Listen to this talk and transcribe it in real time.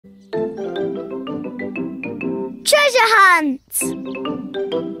hunt!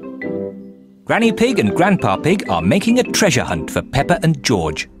 Granny Pig and Grandpa Pig are making a treasure hunt for Peppa and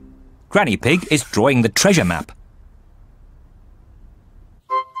George. Granny Pig is drawing the treasure map.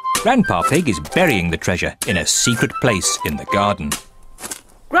 Grandpa Pig is burying the treasure in a secret place in the garden.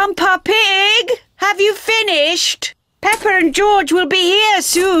 Grandpa Pig, have you finished? Peppa and George will be here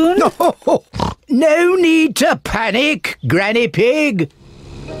soon. No need to panic, Granny Pig.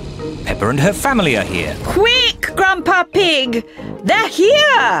 Peppa and her family are here. Quick, Grandpa Pig! They're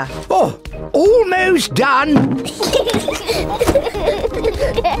here! Oh, almost done.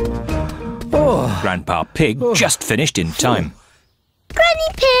 Grandpa Pig just finished in time. Granny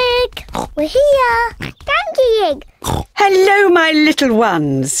Pig! We're here! Thank you! Hello, my little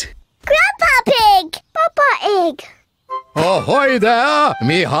ones. Grandpa Pig! Papa Egg! Ahoy there,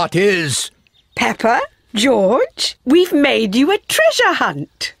 me hearties. Peppa, George, we've made you a treasure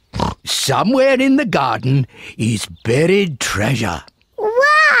hunt. Somewhere in the garden is buried treasure.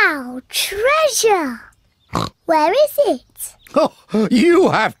 Wow! Treasure! Where is it? Oh, you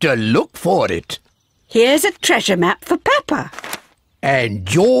have to look for it. Here's a treasure map for Peppa. And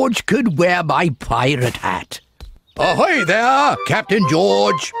George could wear my pirate hat. Ahoy there, Captain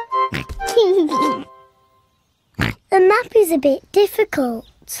George. The map is a bit difficult.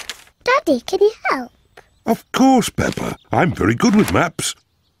 Daddy, can you help? Of course, Peppa. I'm very good with maps.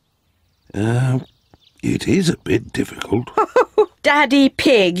 It is a bit difficult. Daddy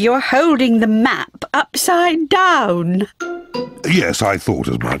Pig, you're holding the map upside down. Yes, I thought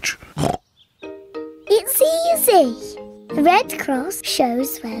as much. It's easy. The red cross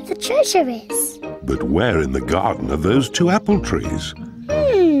shows where the treasure is. But where in the garden are those two apple trees?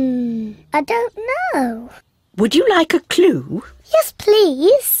 I don't know. Would you like a clue? Yes,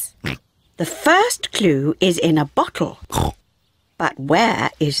 please. The first clue is in a bottle. But where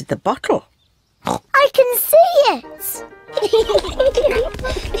is the bottle? I can see it.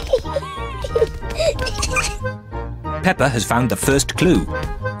 Peppa has found the first clue.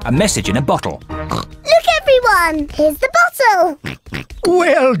 A message in a bottle. Look, everyone. Here's the bottle.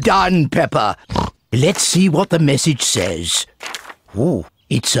 Well done, Peppa. Let's see what the message says. Oh,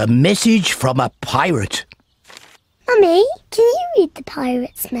 it's a message from a pirate. Mummy, can you read the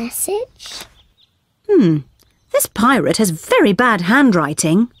pirate's message? This pirate has very bad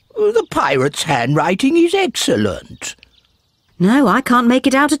handwriting. The pirate's handwriting is excellent. No, I can't make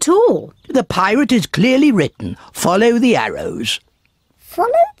it out at all. The pirate is clearly written, follow the arrows.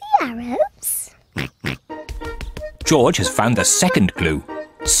 Follow the arrows? George has found the second clue.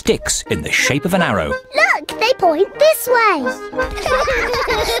 Sticks in the shape of an arrow. Look, they point this way.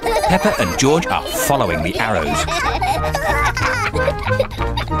 Peppa and George are following the arrows.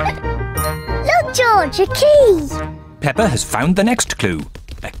 Look, George, a key. Peppa has found the next clue.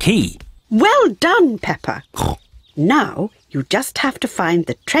 A key. Well done, Peppa. Now you just have to find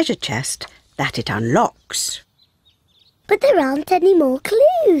the treasure chest that it unlocks. But there aren't any more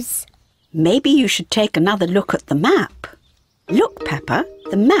clues. Maybe you should take another look at the map. Look, Peppa,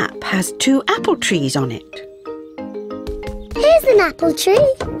 the map has 2 apple trees on it. Here's an apple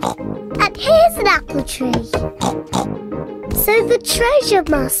tree. And here's an apple tree. So the treasure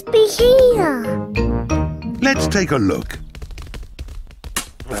must be here. Let's take a look.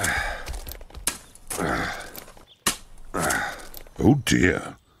 Oh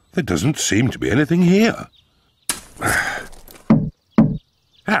dear, there doesn't seem to be anything here.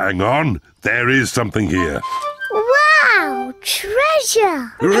 Hang on, there is something here. Wow,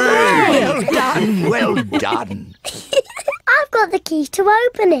 treasure! Hooray! Well done, well done. I've got the key to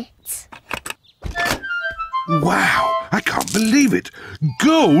open it. Wow, I can't believe it.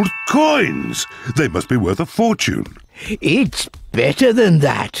 Gold coins! They must be worth a fortune. It's better than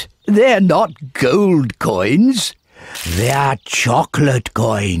that. They're not gold coins. They're chocolate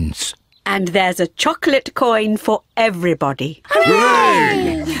coins. And there's a chocolate coin for everybody.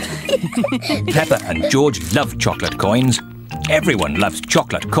 Hooray! Peppa and George love chocolate coins. Everyone loves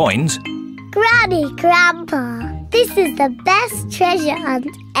chocolate coins. Granny, Grandpa, this is the best treasure hunt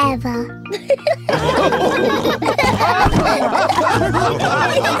ever.